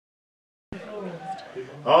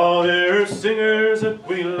Oh, dear singers that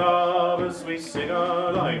we love as we sing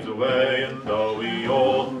our lives away, and though we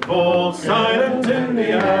all fall silent in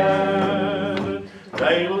the end,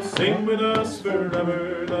 they will sing with us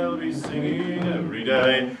forever, they'll be singing every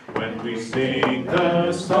day, when we sing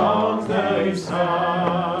the songs they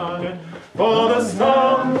sang. For the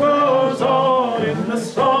song goes on in the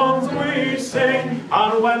songs we sing,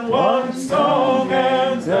 and when one song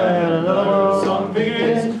ends, then another song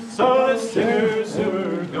begins. So the singers who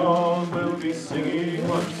are gone will be singing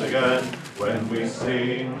once again, when we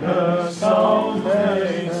sing the songs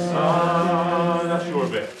they sang. That's your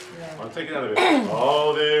bit. I'll take it out of it.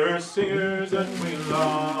 Oh, there are singers that we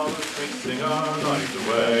love as we sing our lives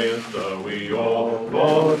away, and though we all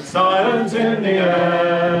fall silent in the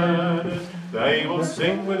end, they will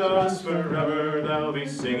sing with us forever, they'll be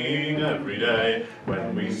singing every day,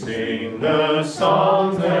 when we sing the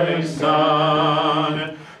songs they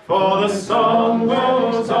sang. For the song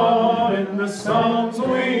goes on in the songs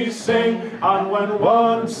we sing, and when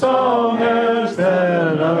one song ends, then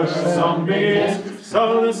another song begins.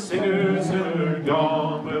 So the singers who are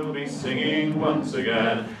gone will be singing once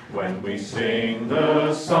again, when we sing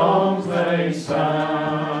the songs they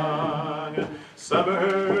sang. Some are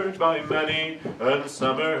heard by many, and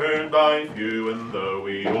some are heard by few, and though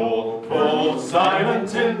we all fall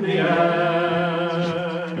silent in the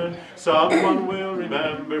end, someone will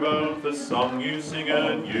remember both the song you sing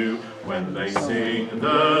and you, when they sing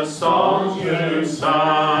the songs you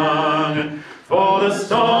sang. For the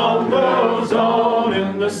song goes on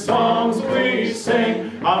in the songs we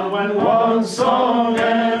sing, and when one song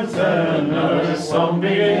ends, then another song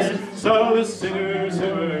begins. So the singers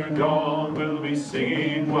who are gone will be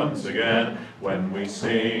singing once again, when we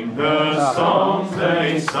sing the songs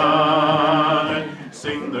they sang.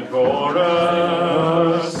 Sing the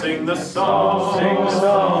chorus, sing the song,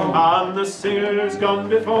 and the singers gone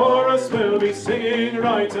before us will be singing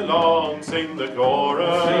right along. Sing the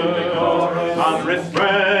chorus, and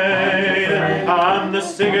refrain, and the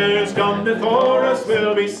singers gone before us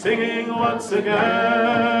will be singing once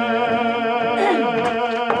again.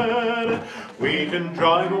 We can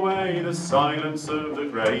drive away the silence of the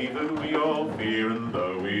grave that we all fear, and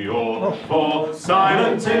though we all fall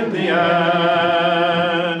silent in the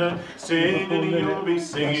end, sing and you'll be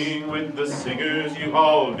singing with the singers you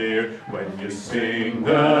hold dear, when you sing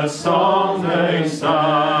the songs they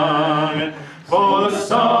sang. For the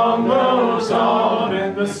song goes on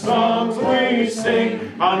in the songs we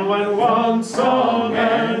sing, and when one song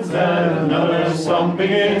ends, then another song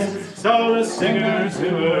begins. So the singers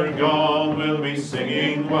who are gone will be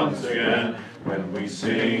singing once again, when we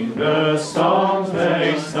sing the songs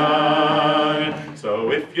they sang. So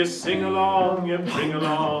if you sing along, you bring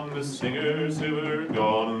along the singers who are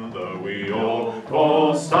gone, though we all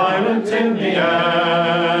fall silent in the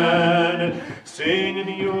end. Sing and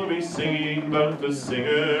you'll be singing both the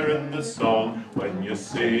singer and the song, when you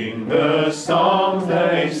sing the songs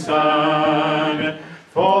they sang.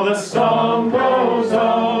 For the song goes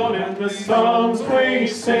on in the songs we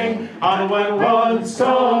sing, and when one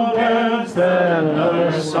song ends, then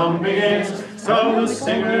another song begins. So the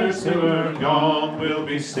singers who are gone will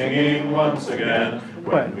be singing once again,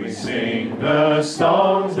 when we sing the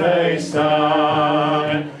songs they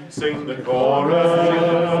sang. Sing the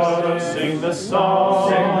chorus, sing the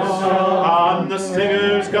song, and the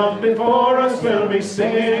singers gone before us will be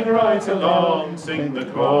singing right along. Sing the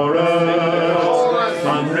chorus,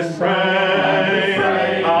 and refrain,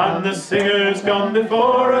 and the singers gone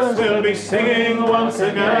before us will be singing once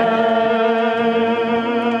again.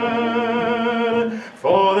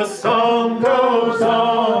 For the song goes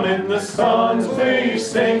on in the songs we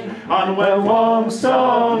sing, and when one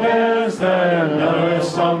song ends, then another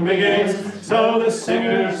song begins. So the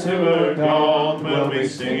singers who are gone will be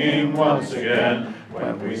singing once again,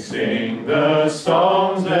 when we sing the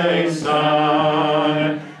songs they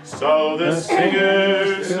sang. So the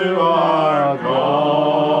singers who are